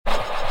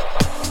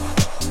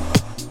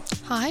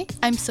Hi,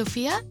 I'm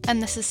Sophia,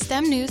 and this is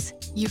STEM News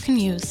You Can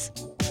Use.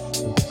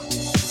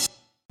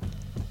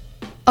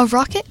 A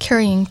rocket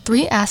carrying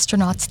 3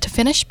 astronauts to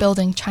finish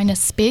building China's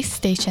space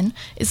station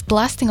is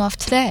blasting off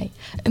today,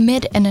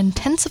 amid an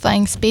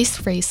intensifying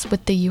space race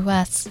with the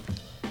U.S.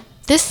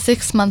 This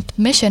 6-month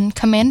mission,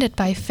 commanded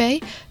by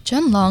Fei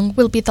Junlong,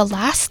 will be the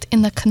last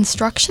in the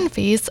construction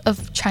phase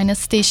of China's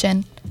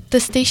station. The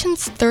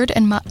station's third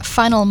and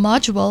final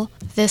module,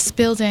 this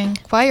building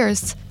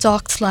requires,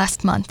 docked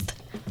last month.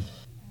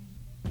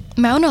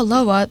 Mauna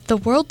Loa, the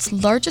world's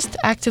largest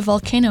active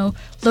volcano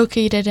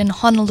located in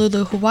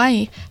Honolulu,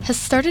 Hawaii, has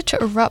started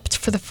to erupt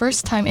for the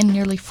first time in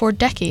nearly 4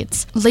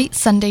 decades, late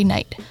Sunday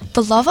night.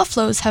 The lava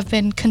flows have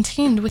been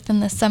contained within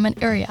the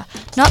summit area,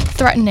 not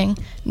threatening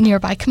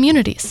nearby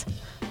communities.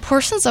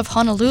 Portions of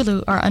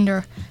Honolulu are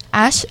under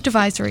ash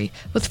advisory,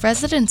 with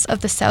residents of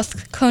the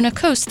South Kona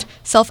coast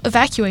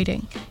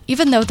self-evacuating,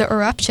 even though the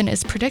eruption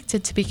is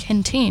predicted to be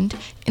contained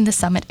in the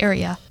summit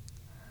area.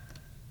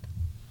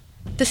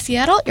 The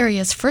Seattle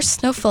area's first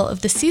snowfall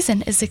of the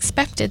season is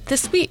expected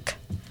this week.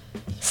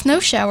 Snow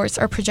showers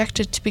are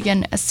projected to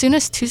begin as soon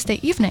as Tuesday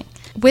evening,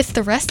 with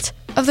the rest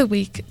of the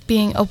week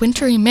being a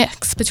wintry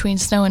mix between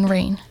snow and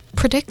rain.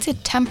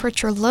 Predicted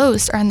temperature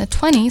lows are in the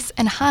 20s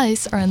and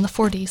highs are in the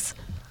 40s.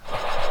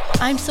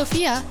 I'm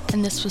Sophia,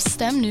 and this was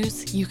STEM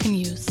News You Can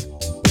Use.